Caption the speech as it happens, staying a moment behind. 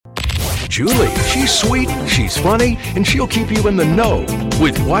Julie. She's sweet, she's funny, and she'll keep you in the know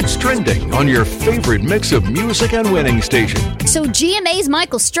with what's trending on your favorite mix of music and winning station. So GMA's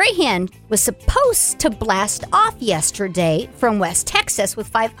Michael Strahan was supposed to blast off yesterday from West Texas with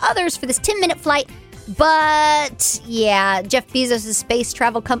 5 others for this 10-minute flight. But, yeah, Jeff Bezos' space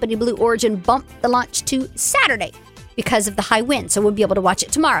travel company Blue Origin bumped the launch to Saturday because of the high wind, so we'll be able to watch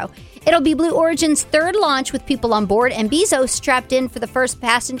it tomorrow. It'll be Blue Origin's 3rd launch with people on board, and Bezos strapped in for the first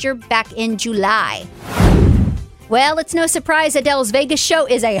passenger back in July. Well, it's no surprise Adele's Vegas show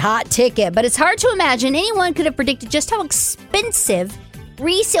is a hot ticket, but it's hard to imagine anyone could have predicted just how expensive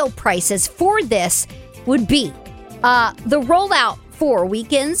resale prices for this would be. The rollout for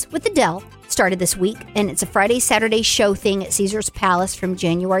Weekends with Adele started this week, and it's a Friday-Saturday show thing at Caesars Palace from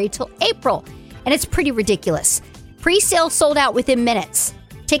January till April, and it's pretty ridiculous. Pre-sale sold out within minutes.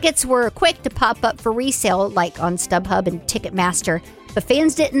 Tickets were quick to pop up for resale, like on StubHub and Ticketmaster, but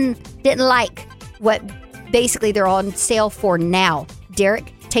fans didn't like what basically they're on sale for now.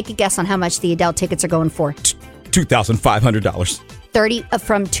 Derek, take a guess on how much the Adele tickets are going for. $2,500.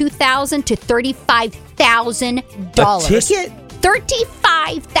 From $2,000 to $35,000. A ticket?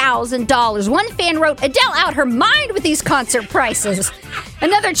 $35,000. One fan wrote, Adele out her mind with these concert prices.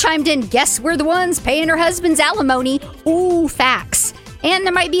 Another chimed in, guess we're the ones paying her husband's alimony. Ooh, facts. And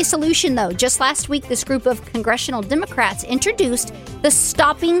there might be a solution, though. Just last week, this group of congressional Democrats introduced the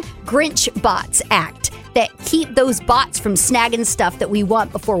Stopping Grinch Bots Act that keep those bots from snagging stuff that we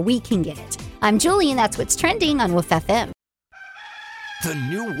want before we can get it. I'm Julie, and that's what's trending on Woof FM. The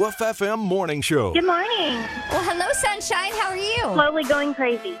new Woof FM morning show. Good morning. Well, hello, sunshine. How are you? Slowly going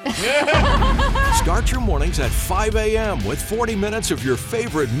crazy. Start your mornings at 5 a.m. with 40 minutes of your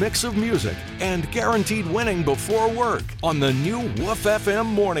favorite mix of music and guaranteed winning before work on the new Woof FM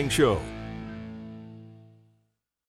morning show.